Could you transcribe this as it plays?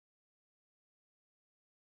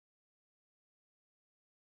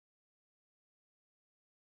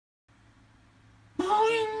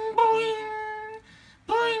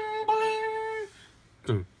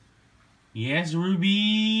Yes,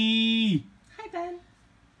 Ruby! Hi, Ben.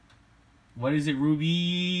 What is it,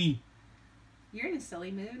 Ruby? You're in a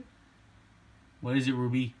silly mood. What is it,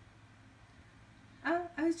 Ruby?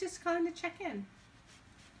 I was just calling to check in.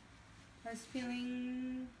 I was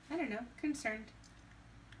feeling, I don't know, concerned.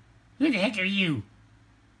 Who the heck are you?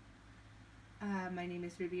 My name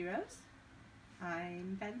is Ruby Rose.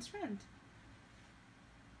 I'm Ben's friend.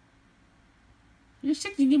 You're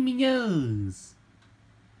sucking in my nose.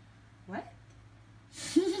 What?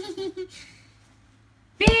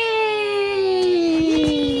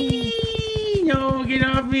 No, get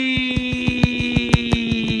off me!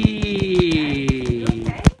 You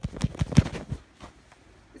okay?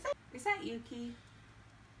 Is that Yuki?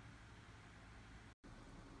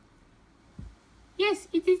 Yes,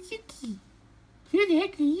 it is Yuki. Who the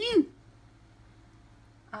heck are you?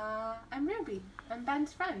 I'm Ruby. I'm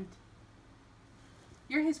Ben's friend.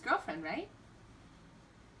 You're his girlfriend, right?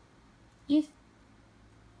 Yes.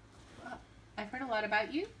 Well, I've heard a lot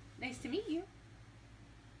about you. Nice to meet you.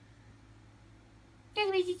 Nice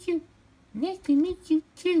to meet you too. Nice to meet you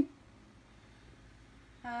too.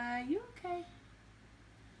 You okay?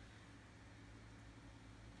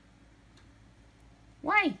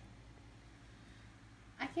 Why?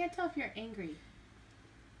 I can't tell if you're angry.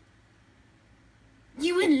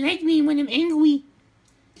 You wouldn't like me when I'm angry.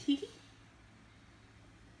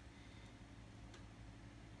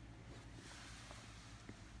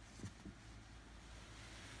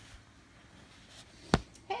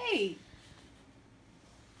 Hey!